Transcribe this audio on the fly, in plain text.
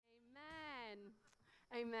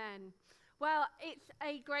Amen. Well, it's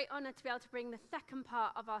a great honour to be able to bring the second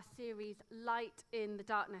part of our series, Light in the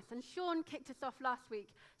Darkness. And Sean kicked us off last week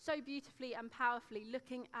so beautifully and powerfully,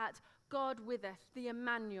 looking at God with us, the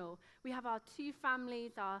Emmanuel. We have our two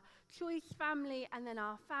families, our choice family and then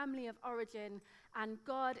our family of origin. And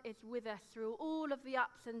God is with us through all of the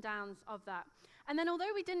ups and downs of that. And then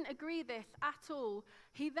although we didn't agree this at all,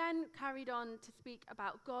 he then carried on to speak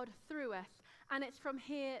about God through us. And it's from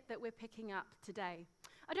here that we're picking up today.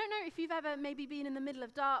 I don't know if you've ever maybe been in the middle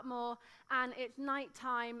of Dartmoor and it's night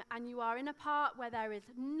time and you are in a part where there is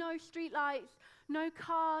no street lights, no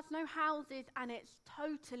cars, no houses, and it's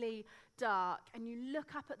totally dark. And you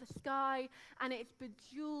look up at the sky and it's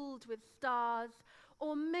bejeweled with stars.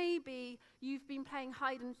 Or maybe you've been playing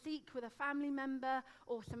hide and seek with a family member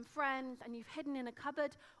or some friends and you've hidden in a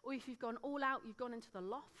cupboard, or if you've gone all out, you've gone into the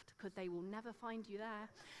loft because they will never find you there.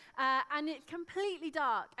 And it's completely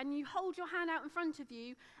dark and you hold your hand out in front of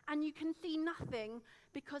you and you can see nothing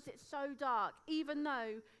because it's so dark, even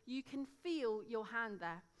though you can feel your hand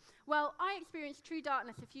there. Well, I experienced true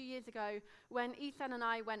darkness a few years ago when Ethan and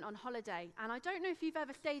I went on holiday. And I don't know if you've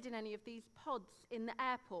ever stayed in any of these pods in the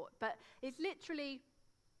airport, but it's literally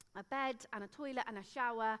a bed and a toilet and a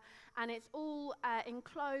shower, and it's all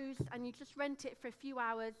enclosed, and you just rent it for a few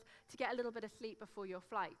hours to get a little bit of sleep before your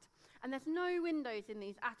flight. And there's no windows in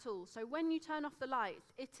these at all, so when you turn off the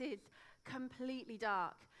lights, it is completely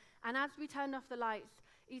dark. And as we turned off the lights,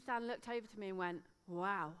 Ethan looked over to me and went,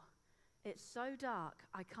 "Wow, it's so dark,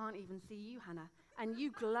 I can't even see you, Hannah, and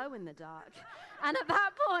you glow in the dark." And at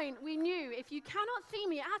that point, we knew if you cannot see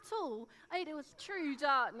me at all, it was true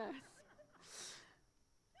darkness.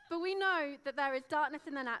 But we know that there is darkness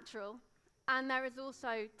in the natural, and there is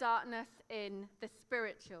also darkness in the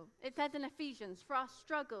spiritual. It says in Ephesians, "For our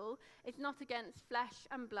struggle is not against flesh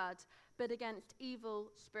and blood, but against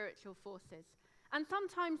evil spiritual forces." And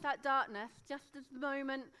sometimes that darkness, just as the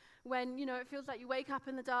moment when, it feels like you wake up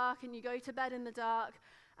in the dark and you go to bed in the dark,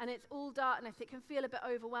 and it's all darkness, it can feel a bit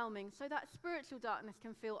overwhelming. So that spiritual darkness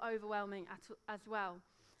can feel overwhelming as well.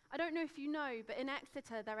 I don't know if you know, but in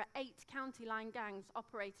Exeter, there are 8 county line gangs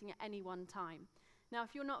operating at any one time. Now,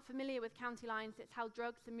 if you're not familiar with county lines, it's how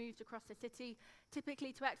drugs are moved across the city.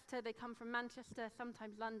 Typically to Exeter, they come from Manchester,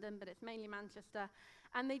 sometimes London, but it's mainly Manchester.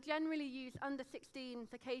 And they generally use under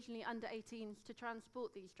 16s, occasionally under 18s, to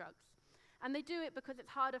transport these drugs. And they do it because it's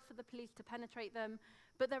harder for the police to penetrate them,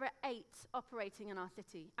 but there are 8 operating in our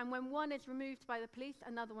city. And when one is removed by the police,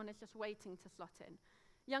 another one is just waiting to slot in.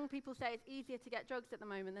 Young people say it's easier to get drugs at the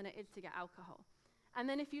moment than it is to get alcohol. And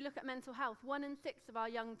then if you look at mental health, 1 in 6 of our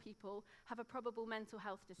young people have a probable mental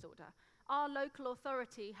health disorder. Our local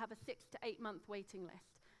authority have a 6 to 8 month waiting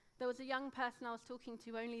list. There was a young person I was talking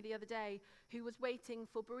to only the other day who was waiting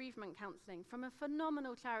for bereavement counselling from a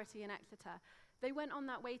phenomenal charity in Exeter. They went on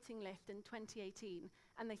that waiting list in 2018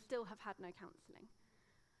 and they still have had no counselling.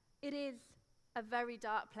 It is a very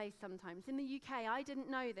dark place sometimes. In the UK, I didn't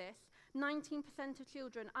know this, 19% of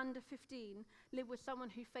children under 15 live with someone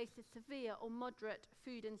who faces severe or moderate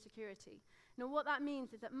food insecurity. Now, what that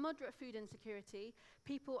means is that moderate food insecurity,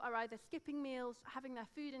 people are either skipping meals, having their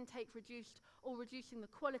food intake reduced, or reducing the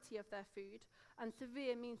quality of their food, and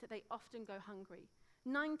severe means that they often go hungry.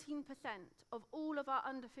 19% of all of our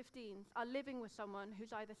under 15s are living with someone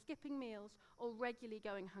who's either skipping meals or regularly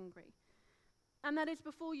going hungry. And that is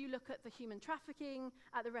before you look at the human trafficking,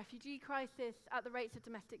 at the refugee crisis, at the rates of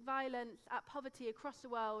domestic violence, at poverty across the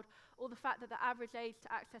world, or the fact that the average age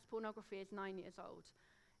to access pornography is 9 years old.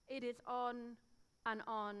 It is on and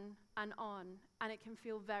on and on, and it can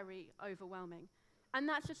feel very overwhelming. And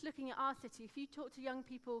that's just looking at our city. If you talk to young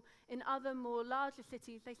people in other more larger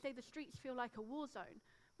cities, they say the streets feel like a war zone.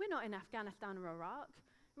 We're not in Afghanistan or Iraq.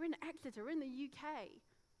 We're in Exeter, we're in the UK.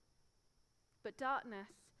 But darkness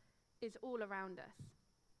is all around us.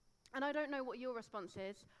 And I don't know what your response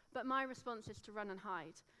is, but my response is to run and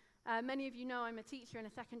hide. Many of you know I'm a teacher in a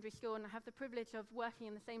secondary school, and I have the privilege of working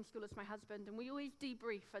in the same school as my husband, and we always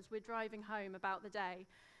debrief as we're driving home about the day.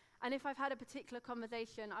 And if I've had a particular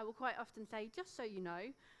conversation, I will quite often say, just so you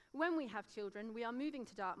know, when we have children, we are moving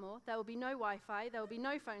to Dartmoor, there will be no Wi-Fi, there will be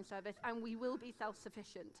no phone service, and we will be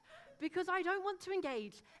self-sufficient. Because I don't want to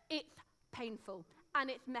engage. It's painful. And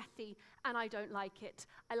it's messy, and I don't like it.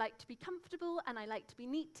 I like to be comfortable, and I like to be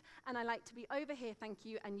neat, and I like to be over here, thank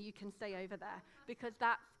you, and you can stay over there, because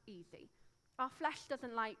that's easy. Our flesh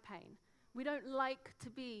doesn't like pain. We don't like to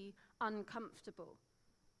be uncomfortable.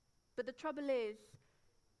 But the trouble is,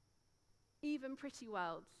 even pretty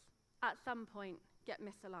worlds, at some point, get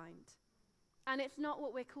misaligned. And it's not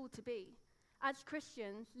what we're called to be. As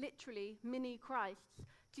Christians, literally mini Christs,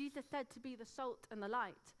 Jesus said to be the salt and the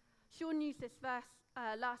light. Sean used this verse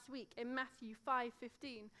last week in Matthew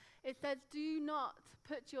 5:15. It says, "Do not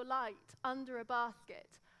put your light under a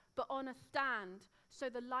basket, but on a stand, so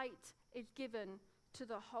the light is given to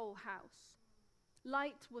the whole house."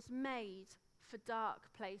 Light was made for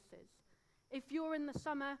dark places. If you're in the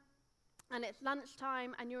summer and it's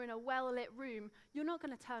lunchtime and you're in a well-lit room, you're not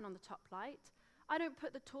going to turn on the top light. I don't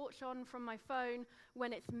put the torch on from my phone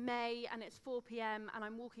when it's May and it's 4 p.m. and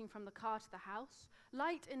I'm walking from the car to the house.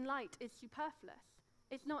 Light in light is superfluous.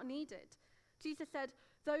 It's not needed. Jesus said,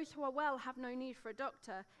 "Those who are well have no need for a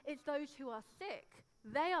doctor. It's those who are sick.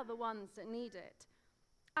 They are the ones that need it."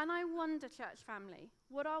 And I wonder, church family,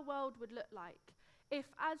 what our world would look like if,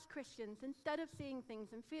 as Christians, instead of seeing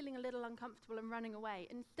things and feeling a little uncomfortable and running away,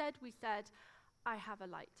 instead we said, "I have a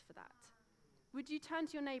light for that." Would you turn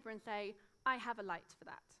to your neighbor and say, "I have a light for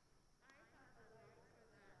that"?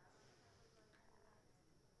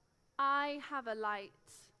 I have a light.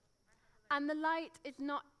 And the light is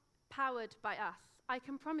not powered by us. I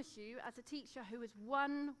can promise you, as a teacher who is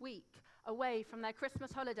 1 week away from their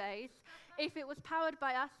Christmas holidays, if it was powered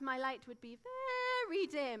by us, my light would be very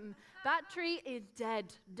dim. Battery is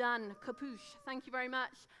dead. Done. Kapoosh. Thank you very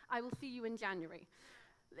much. I will see you in January.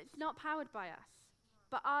 It's not powered by us,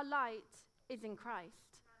 but our light is in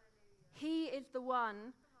Christ. He is the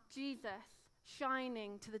one, Jesus,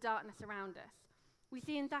 shining to the darkness around us. We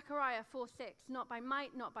see in Zechariah 4:6, "Not by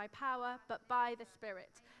might, not by power, but by the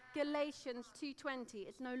Spirit." Galatians 2:20,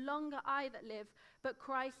 "It's no longer I that live, but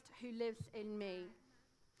Christ who lives in me."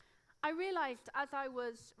 I realized as I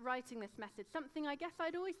was writing this message something I guess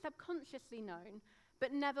I'd always subconsciously known,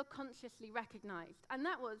 but never consciously recognized, and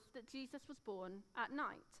that was that Jesus was born at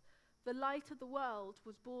night. The light of the world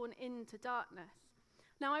was born into darkness.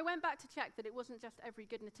 Now, I went back to check that it wasn't just every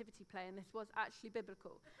good nativity play, and this was actually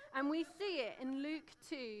biblical. And we see it in Luke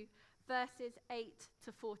 2, verses 8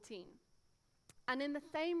 to 14. "And in the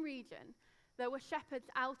same region, there were shepherds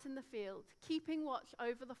out in the field, keeping watch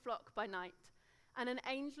over the flock by night. And an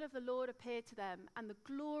angel of the Lord appeared to them, and the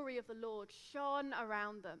glory of the Lord shone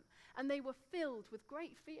around them. And they were filled with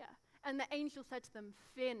great fear. And the angel said to them,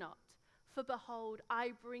 'Fear not. For behold,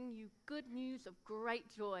 I bring you good news of great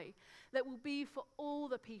joy that will be for all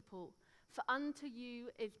the people. For unto you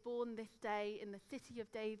is born this day in the city of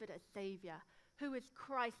David a Savior, who is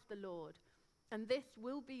Christ the Lord. And this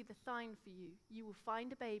will be the sign for you. You will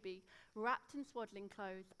find a baby wrapped in swaddling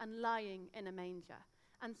clothes and lying in a manger.'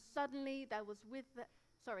 And suddenly there was with the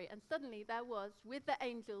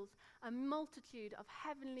angels a multitude of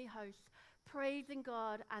heavenly hosts, praising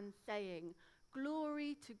God and saying,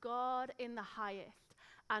 'Glory to God in the highest,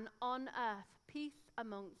 and on earth peace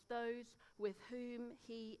amongst those with whom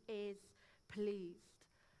he is pleased.'"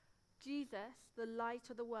 Jesus, the light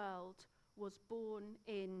of the world, was born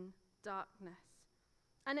in darkness.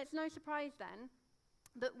 And it's no surprise then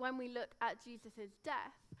that when we look at Jesus'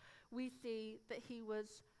 death, we see that he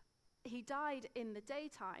died in the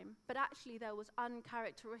daytime, but actually there was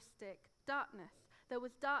uncharacteristic darkness. There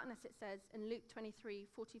was darkness, it says in Luke 23,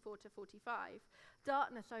 44 to 45,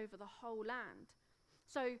 darkness over the whole land.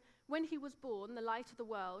 So when he was born, the light of the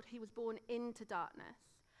world, he was born into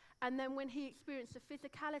darkness. And then when he experienced the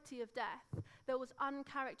physicality of death, there was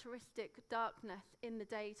uncharacteristic darkness in the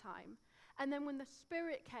daytime. And then when the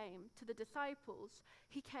Spirit came to the disciples,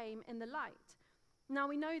 he came in the light. Now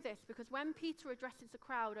we know this because when Peter addresses the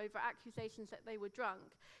crowd over accusations that they were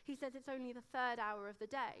drunk, he says it's only the 3rd hour of the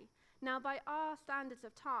day. Now by our standards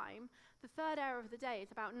of time, the 3rd hour of the day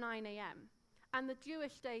is about 9 a.m. And the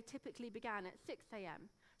Jewish day typically began at 6 a.m.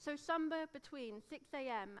 So somewhere between 6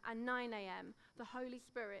 a.m. and 9 a.m., the Holy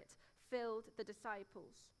Spirit filled the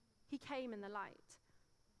disciples. He came in the light.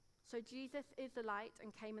 So Jesus is the light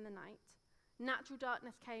and came in the night. Natural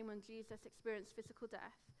darkness came when Jesus experienced physical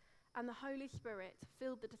death. And the Holy Spirit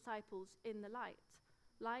filled the disciples in the light.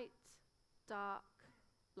 Light, dark,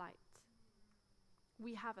 light.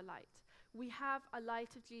 We have a light. We have a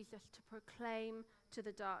light of Jesus to proclaim to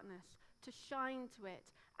the darkness, to shine to it,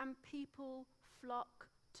 and people flock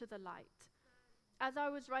to the light. As I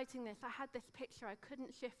was writing this, I had this picture I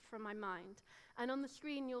couldn't shift from my mind. And on the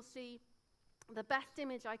screen, you'll see the best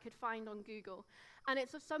image I could find on Google. And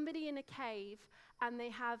it's of somebody in a cave, and they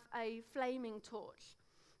have a flaming torch.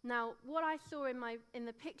 Now, what I saw in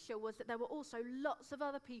the picture was that there were also lots of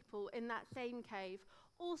other people in that same cave,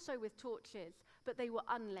 also with torches, but they were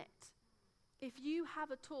unlit. If you have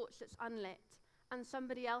a torch that's unlit and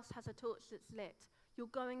somebody else has a torch that's lit, you're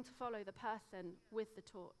going to follow the person with the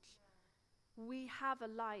torch. We have a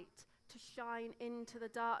light to shine into the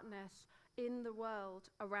darkness in the world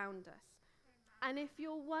around us. And if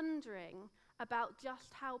you're wondering about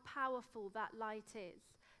just how powerful that light is,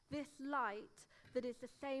 this light that is the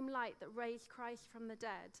same light that raised Christ from the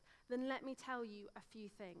dead, then let me tell you a few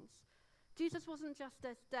things. Jesus wasn't just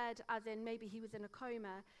as dead as in maybe he was in a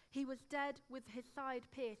coma. He was dead with his side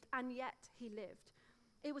pierced, and yet he lived.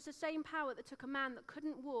 It was the same power that took a man that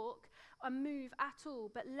couldn't walk or move at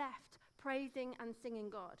all, but left praising and singing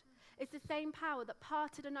God. It's the same power that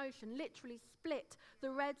parted an ocean, literally split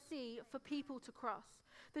the Red Sea for people to cross.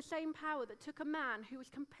 The same power that took a man who was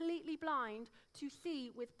completely blind to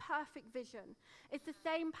see with perfect vision. It's the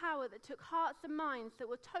same power that took hearts and minds that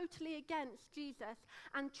were totally against Jesus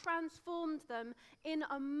and transformed them in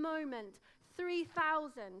a moment.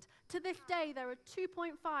 3,000. To this day, there are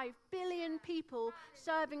 2.5 billion people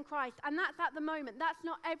serving Christ, and that's at the moment. That's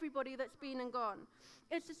not everybody that's been and gone.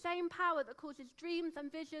 It's the same power that causes dreams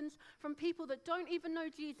and visions from people that don't even know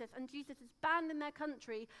Jesus, and Jesus is banned in their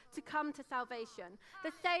country to come to salvation.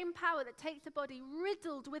 The same power that takes a body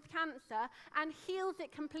riddled with cancer and heals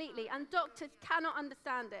it completely, and doctors cannot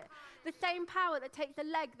understand it. The same power that takes a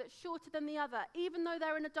leg that's shorter than the other, even though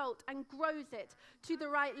they're an adult, and grows it to the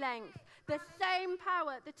right length. The same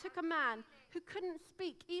power that took a man who couldn't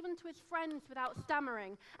speak even to his friends without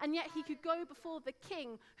stammering, and yet he could go before the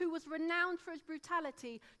king who was renowned for his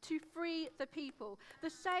brutality to free the people. The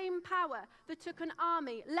same power that took an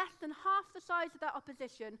army less than half the size of their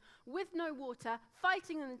opposition, with no water,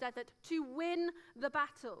 fighting in the desert to win the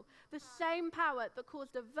battle. The same power that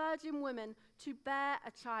caused a virgin woman to bear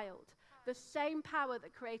a child. The same power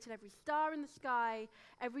that created every star in the sky,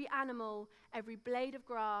 every animal, every blade of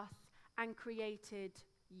grass, and created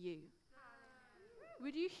you.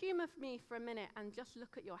 Would you humor me for a minute and just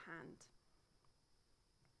look at your hand?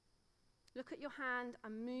 Look at your hand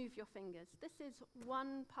and move your fingers. This is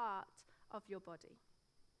one part of your body.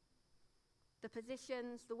 The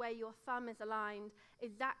positions, the way your thumb is aligned,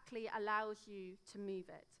 exactly allows you to move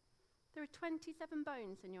it. There are 27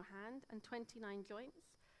 bones in your hand and 29 joints.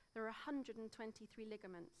 There are 123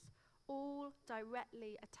 ligaments, all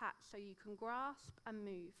directly attached so you can grasp and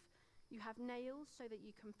move. You have nails so that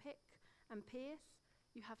you can pick and pierce.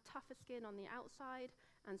 You have tougher skin on the outside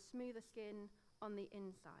and smoother skin on the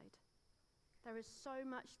inside. There is so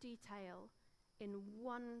much detail in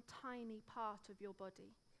one tiny part of your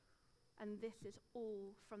body, and this is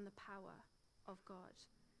all from the power of God.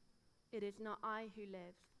 It is not I who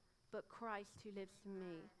live, but Christ who lives in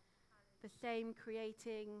me. The same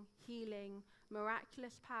creating, healing,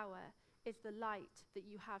 miraculous power is the light that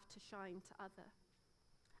you have to shine to others.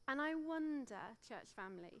 And I wonder, church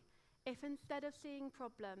family, if instead of seeing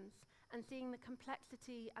problems and seeing the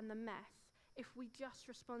complexity and the mess, if we just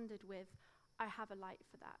responded with, I have a light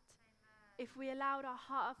for that. Amen. If we allowed our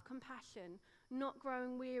heart of compassion, not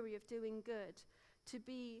growing weary of doing good, to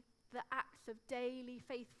be the acts of daily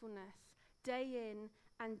faithfulness, day in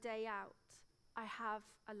and day out, I have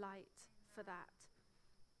a light for that.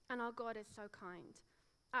 And our God is so kind.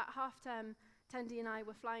 At half term, Tendi and I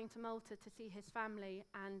were flying to Malta to see his family,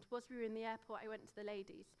 and whilst we were in the airport, I went to the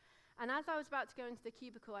ladies. And as I was about to go into the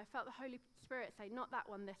cubicle, I felt the Holy Spirit say, not that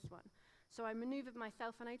one, this one. So I maneuvered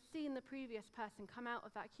myself, and I'd seen the previous person come out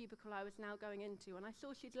of that cubicle I was now going into, and I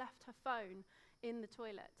saw she'd left her phone in the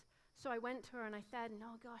toilet. So I went to her and I said,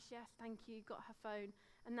 oh gosh, yes, thank you, got her phone,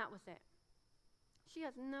 and that was it. She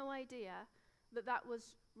has no idea that that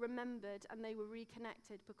was remembered and they were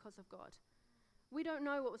reconnected because of God. We don't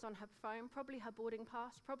know what was on her phone, probably her boarding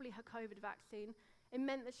pass, probably her COVID vaccine. It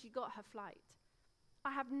meant that she got her flight.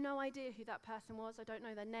 I have no idea who that person was. I don't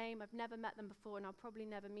know their name. I've never met them before, and I'll probably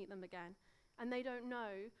never meet them again. And they don't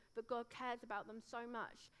know that God cares about them so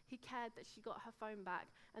much. He cared that she got her phone back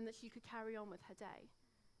and that she could carry on with her day.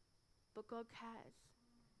 But God cares.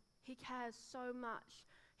 He cares so much.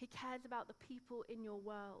 He cares about the people in your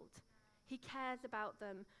world. He cares about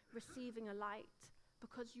them receiving a light,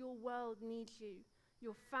 because your world needs you.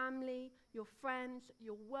 Your family, your friends,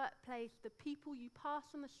 your workplace, the people you pass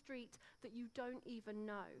on the street that you don't even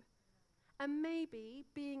know. And maybe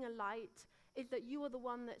being a light is that you are the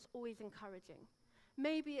one that's always encouraging.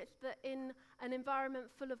 Maybe it's that in an environment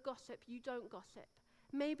full of gossip, you don't gossip.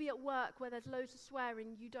 Maybe at work where there's loads of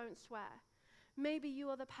swearing, you don't swear. Maybe you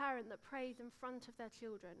are the parent that prays in front of their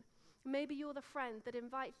children. Maybe you're the friend that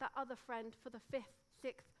invites that other friend for the 5th,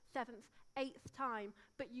 6th, 7th, 8th time,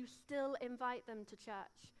 but you still invite them to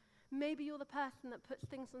church. Maybe you're the person that puts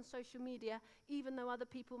things on social media even though other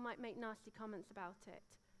people might make nasty comments about it.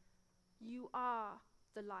 You are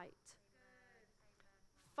the light.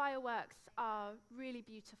 Fireworks are really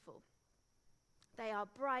beautiful. They are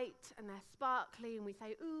bright and they're sparkly and we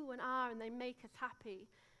say ooh and ah and they make us happy,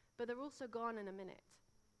 but they're also gone in a minute.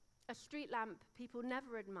 A street lamp people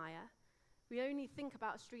never admire, We only think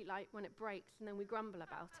about a street light when it breaks and then we grumble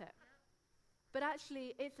about it. But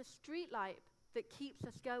actually, it's a street light that keeps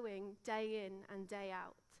us going day in and day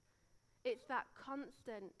out. It's that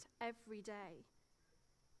constant every day.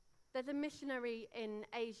 There's a missionary in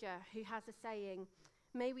Asia who has a saying,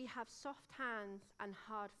 "May we have soft hands and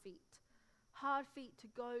hard feet. Hard feet to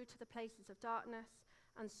go to the places of darkness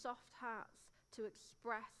and soft hearts to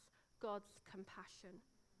express God's compassion."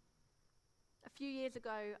 A few years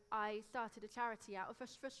ago, I started a charity out of a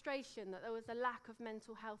frustration that there was a lack of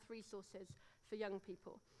mental health resources for young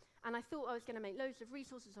people. And I thought I was going to make loads of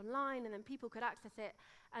resources online and then people could access it.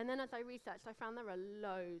 And then as I researched, I found there are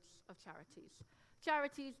loads of charities.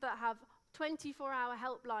 Charities that have 24-hour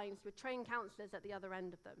helplines with trained counselors at the other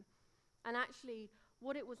end of them. And actually,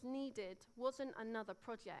 what it was needed wasn't another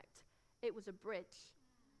project. It was a bridge.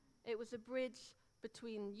 It was a bridge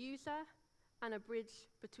between user and a bridge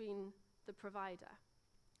between the provider.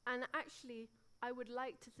 And actually, I would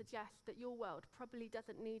like to suggest that your world probably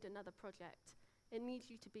doesn't need another project. It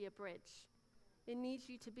needs you to be a bridge. It needs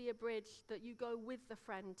you to be a bridge that you go with the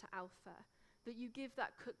friend to Alpha, that you give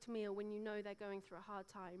that cooked meal when you know they're going through a hard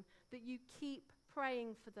time, that you keep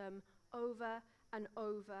praying for them over and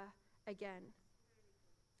over again.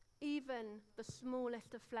 Even the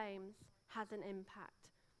smallest of flames has an impact.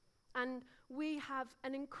 And we have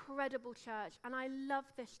an incredible church, and I love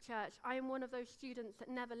this church. I am one of those students that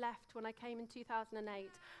never left when I came in 2008.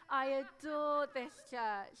 I adore this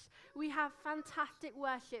church. We have fantastic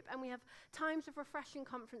worship, and we have times of refreshing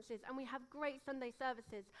conferences, and we have great Sunday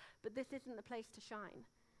services, but this isn't the place to shine,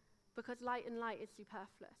 because light and light is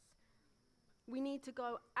superfluous. We need to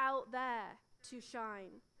go out there to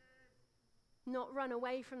shine, not run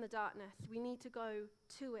away from the darkness. We need to go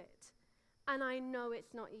to it. And I know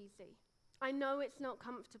it's not easy. I know it's not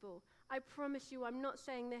comfortable. I promise you, I'm not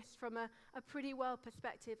saying this from a pretty well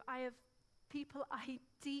perspective. I have people I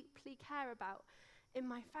deeply care about in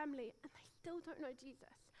my family, and they still don't know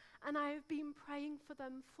Jesus. And I have been praying for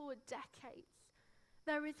them for decades.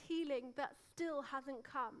 There is healing that still hasn't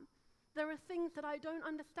come. There are things that I don't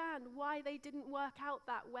understand why they didn't work out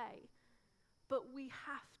that way. But we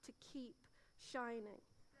have to keep shining.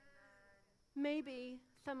 Maybe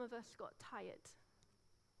some of us got tired.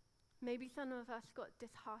 Maybe some of us got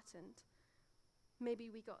disheartened. Maybe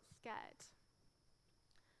we got scared.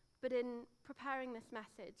 But in preparing this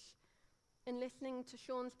message, in listening to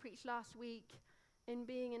Sean's preach last week, in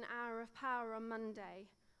being an hour of power on Monday,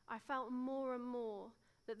 I felt more and more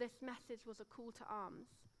that this message was a call to arms.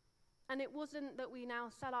 And it wasn't that we now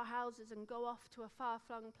sell our houses and go off to a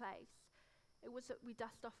far-flung place. It was that we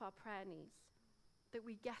dust off our prayer knees, that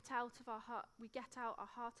we get out our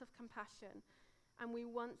heart of compassion, and we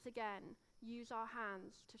once again use our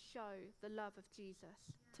hands to show the love of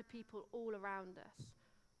Jesus to people all around us.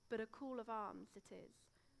 But a call of arms it is.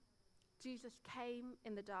 Jesus came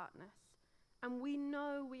in the darkness, and we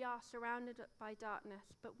know we are surrounded by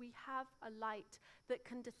darkness, but we have a light that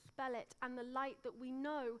can dispel it, and the light that we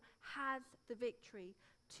know has the victory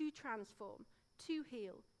to transform, to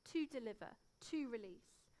heal, to deliver, to release.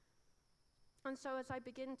 And so as I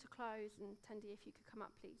begin to close, and Tendi, if you could come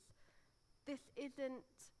up, please. This isn't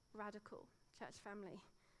radical, church family.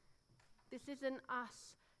 This isn't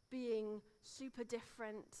us being super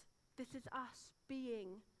different. This is us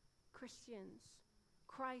being Christians,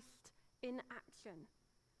 Christ in action,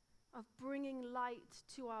 of bringing light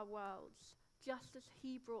to our worlds, just as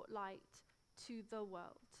he brought light to the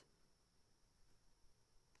world.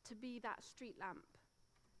 To be that street lamp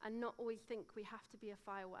and not always think we have to be a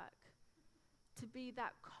firework. To be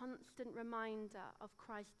that constant reminder of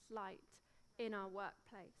Christ's light in our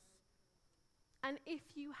workplace. And if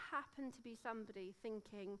you happen to be somebody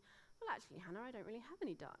thinking, well, actually, Hannah, I don't really have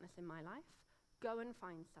any darkness in my life, go and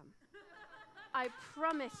find some. I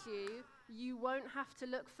promise you, you won't have to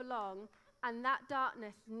look for long, and that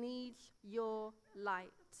darkness needs your light.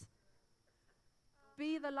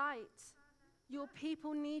 Be the light. Your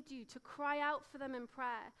people need you to cry out for them in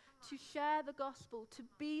prayer, to share the gospel, to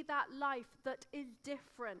be that life that is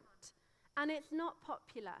different. And it's not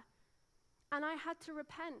popular. And I had to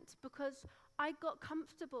repent because I got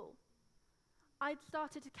comfortable. I'd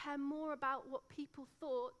started to care more about what people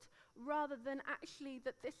thought rather than actually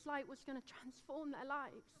that this light was going to transform their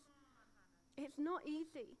lives. It's not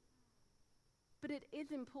easy, but it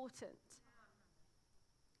is important.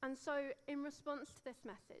 And so in response to this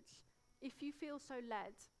message, if you feel so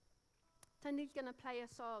led, Tendi's going to play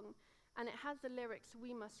a song, and it has the lyrics,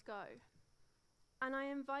 "We Must Go." And I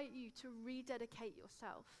invite you to rededicate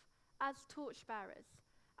yourself as torchbearers,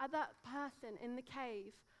 as that person in the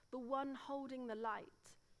cave, the one holding the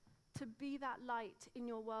light, to be that light in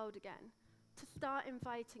your world again, to start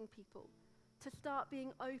inviting people, to start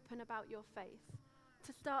being open about your faith,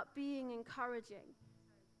 to start being encouraging.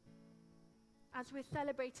 As we're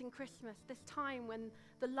celebrating Christmas, this time when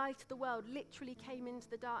the light of the world literally came into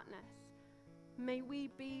the darkness, may we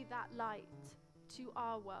be that light to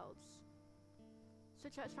our worlds. So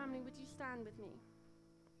church family, would you stand with me?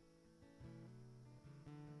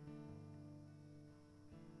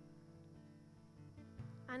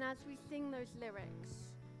 And as we sing those lyrics,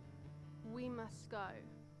 we must go.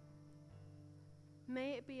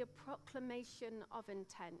 May it be a proclamation of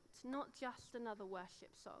intent, not just another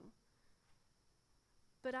worship song,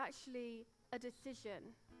 but actually a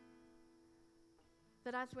decision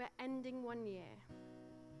that as we're ending one year,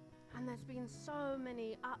 and there's been so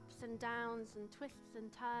many ups and downs and twists and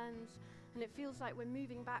turns, and it feels like we're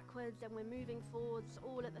moving backwards and we're moving forwards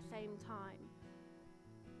all at the same time,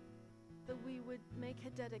 that we would make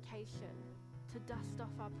a dedication to dust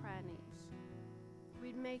off our prayer needs.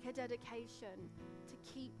 We'd make a dedication to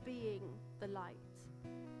keep being the light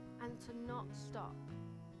and to not stop.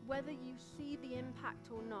 Whether you see the impact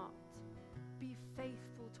or not, be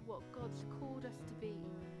faithful to what God's called us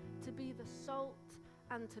to be the salt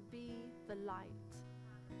and to be the light.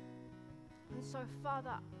 And so,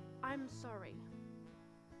 Father, I'm sorry.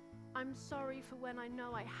 I'm sorry for when I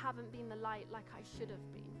know I haven't been the light like I should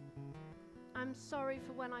have been. I'm sorry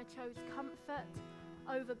for when I chose comfort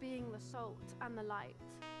over being the salt and the light.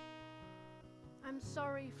 I'm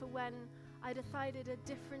sorry for when I decided a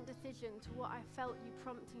different decision to what I felt you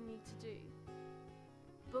prompting me to do.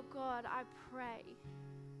 But God, I pray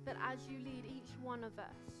that as you lead each one of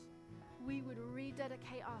us, we would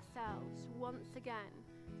rededicate ourselves once again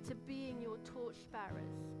to being your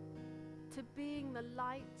torchbearers, to being the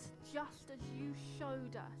light just as you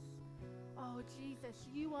showed us. Oh, Jesus,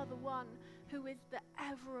 you are the one who is the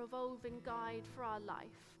ever-evolving guide for our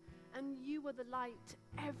life, and you were the light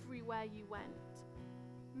everywhere you went.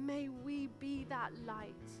 May we be that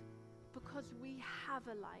light because we have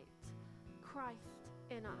a light, Christ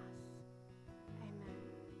in us. Amen.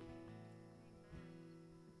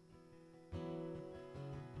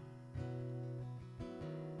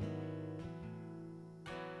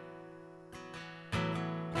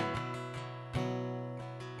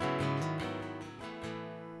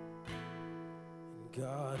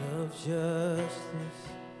 God of justice,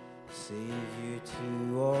 Savior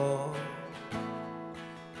to all,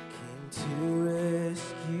 came to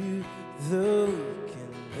rescue the weak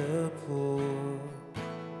and the poor,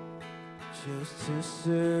 chose to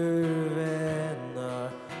serve and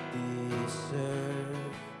not be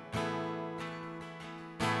served.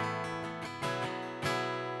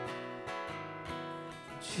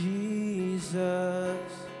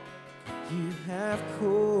 Jesus, you have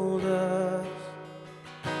called us.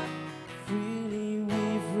 Freely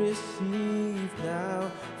we've received, now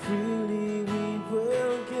freely we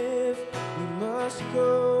will give. We must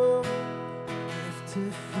go, live to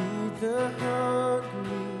feed the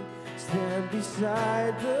hungry, stand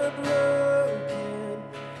beside the broken.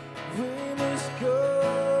 We must go,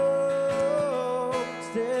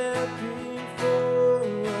 stepping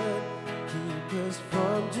forward, keep us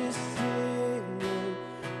from just singing,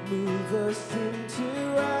 move us into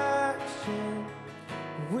action.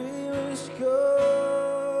 We must go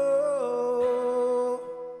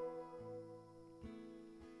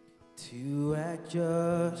to act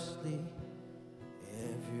justly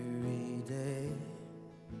every day,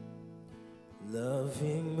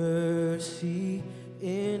 loving mercy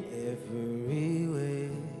in every way,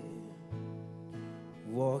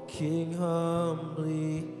 walking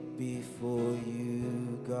humbly before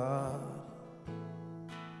you, God.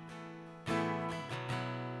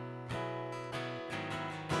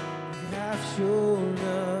 Have shown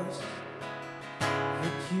us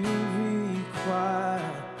what you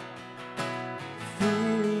require.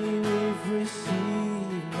 Freely we've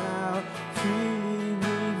received, now freely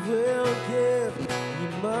we will give. We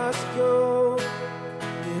must go,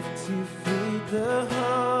 live to feed the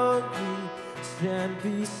hungry, stand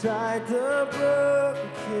beside the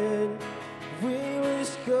broken. We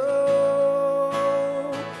must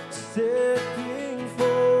go, stepping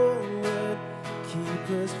forward, keep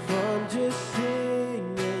us from just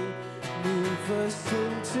singing, move us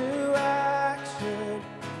into action.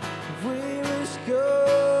 We must go.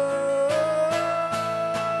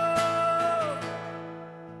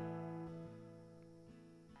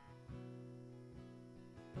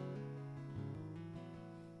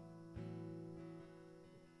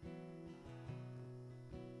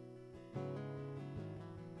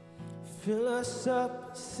 Fill us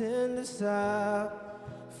up, send us out.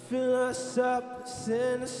 Fill us up,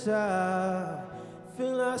 send us out.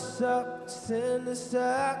 Fill us up, send us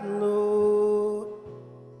out, Lord.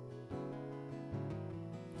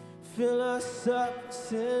 Fill us up,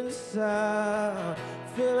 send us out.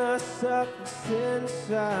 Fill us up, send us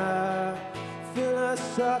out. Fill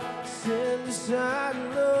us up, send us out,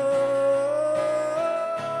 Lord.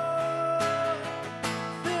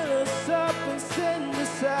 Fill us up and send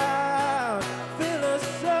us out. Fill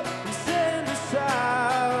us up and send us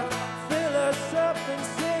out. Fill us up and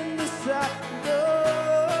send us out, Lord.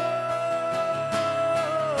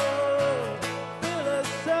 Fill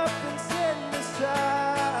us up and send us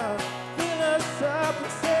out. Fill us up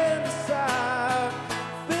and send us out.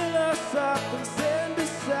 Fill us up and send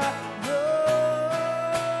us out, Lord.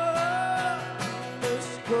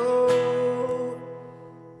 Let's go.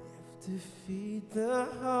 We have to feed the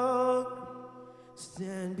hungry,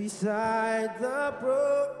 stand beside the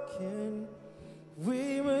broken.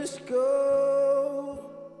 We must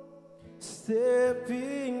go,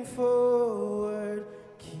 stepping forward.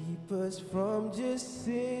 Keep us from just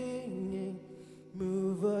singing,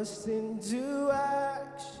 move us into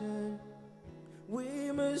action.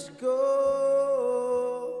 We must go.